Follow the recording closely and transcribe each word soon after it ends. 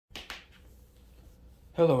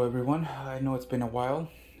Hello everyone. I know it's been a while.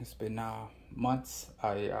 It's been months.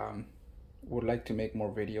 I would like to make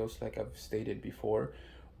more videos like I've stated before,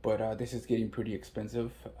 but this is getting pretty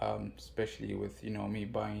expensive, especially with me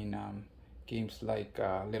buying games like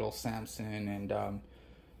Little Samson and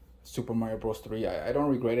Super Mario Bros. 3. I don't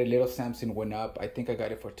regret it. Little Samson went up. I think I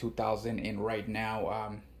got it for 2,000, and right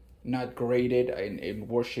now not graded and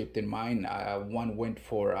worse shaped than mine. One went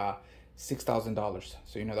for $6,000.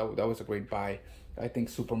 So that was a great buy. I think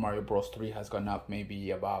Super Mario Bros. 3 has gone up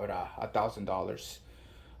maybe about $1,000.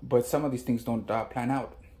 But some of these things don't plan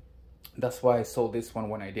out. That's why I sold this one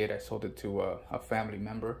when I did. I sold it to a family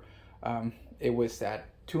member. It was at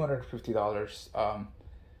 $250,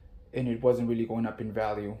 and it wasn't really going up in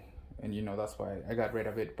value, and that's why I got rid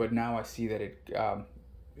of it. But now I see that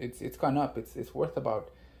it's gone up. It's worth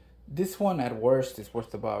about, this one at worst is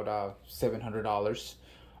worth about $700.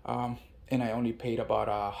 And I only paid about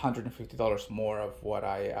 $150 more of what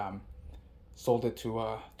I sold it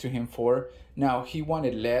to him for. Now he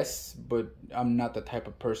wanted less, but I'm not the type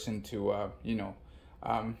of person to I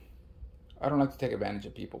don't like to take advantage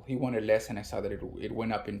of people. He wanted less, and I saw that it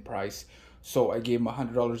went up in price, so I gave him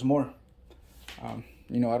 $100 more. I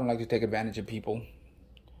don't like to take advantage of people,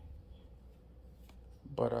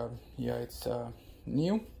 but yeah, it's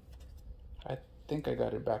new. I think I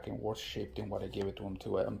got it back in worse shape than what I gave it to him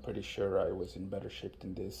too. I'm pretty sure I was in better shape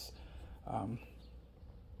than this.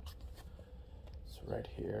 It's right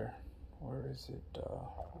here. Where is it?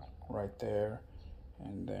 Right there,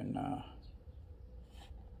 and then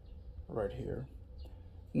right here.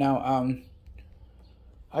 Now,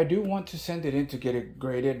 I do want to send it in to get it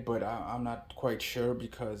graded, but I'm not quite sure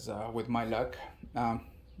because with my luck,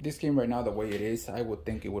 this game right now, the way it is, I would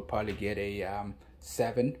think it would probably get a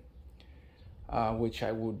 7. Which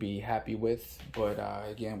I would be happy with, but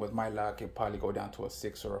again, with my luck, it'd probably go down to a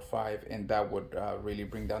 6 or a 5, and that would really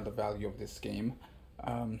bring down the value of this game.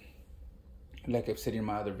 Like I've said in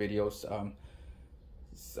my other videos,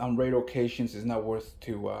 on rare occasions, it's not worth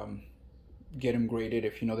to get them graded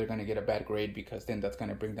if you know they're gonna get a bad grade, because then that's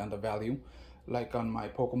gonna bring down the value. Like on my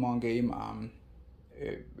Pokemon game,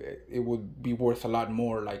 it would be worth a lot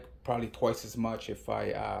more, like probably twice as much if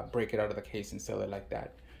I break it out of the case and sell it like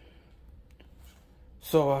that.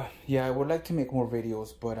 So yeah, I would like to make more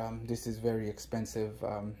videos, but this is very expensive.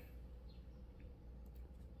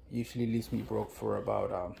 Usually leaves me broke for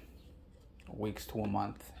about weeks to a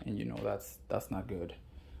month, and that's not good.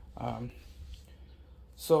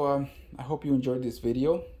 So I hope you enjoyed this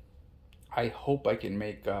video. I hope I can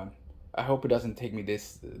make I hope it doesn't take me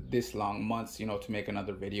this long, months, to make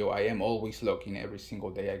another video. I am always looking every single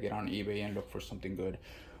day. I get on eBay and look for something good,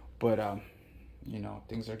 but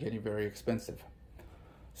things are getting very expensive.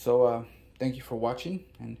 So thank you for watching,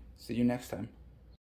 and see you next time.